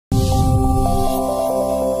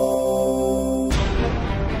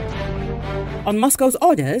On Moscow's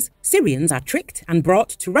orders, Syrians are tricked and brought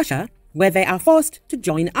to Russia, where they are forced to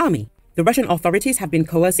join army. The Russian authorities have been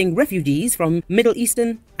coercing refugees from Middle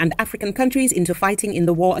Eastern and African countries into fighting in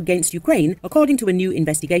the war against Ukraine, according to a new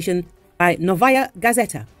investigation by Novaya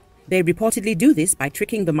Gazeta. They reportedly do this by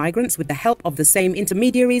tricking the migrants with the help of the same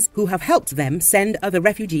intermediaries who have helped them send other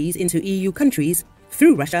refugees into EU countries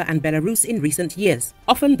through Russia and Belarus in recent years.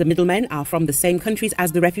 Often the middlemen are from the same countries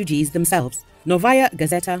as the refugees themselves. Novaya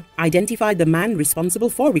Gazeta identified the man responsible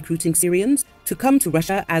for recruiting Syrians to come to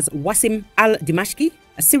Russia as Wassim al-Dimashqi,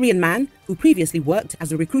 a Syrian man who previously worked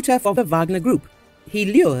as a recruiter for the Wagner Group. He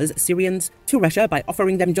lures Syrians to Russia by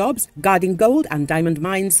offering them jobs guarding gold and diamond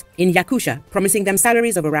mines in Yakutia, promising them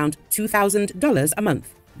salaries of around $2,000 a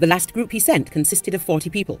month. The last group he sent consisted of 40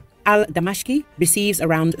 people. Al-Dimashqi receives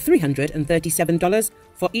around $337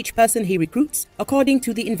 for each person he recruits, according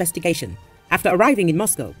to the investigation. After arriving in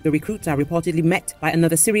Moscow, the recruits are reportedly met by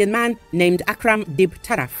another Syrian man named Akram Dib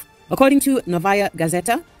Taraf. According to Novaya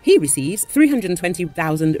Gazeta, he receives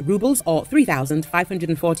 320,000 rubles or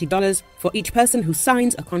 $3,540 for each person who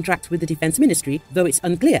signs a contract with the Defense Ministry, though it's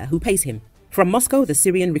unclear who pays him. From Moscow, the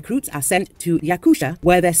Syrian recruits are sent to Yakutia,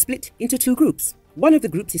 where they're split into two groups. One of the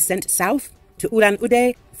groups is sent south to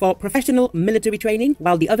Ulan-Ude for professional military training,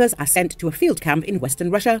 while the others are sent to a field camp in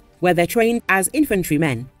western Russia, where they're trained as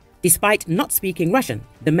infantrymen. Despite not speaking Russian,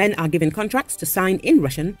 the men are given contracts to sign in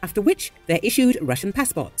Russian, after which they're issued Russian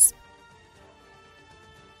passports.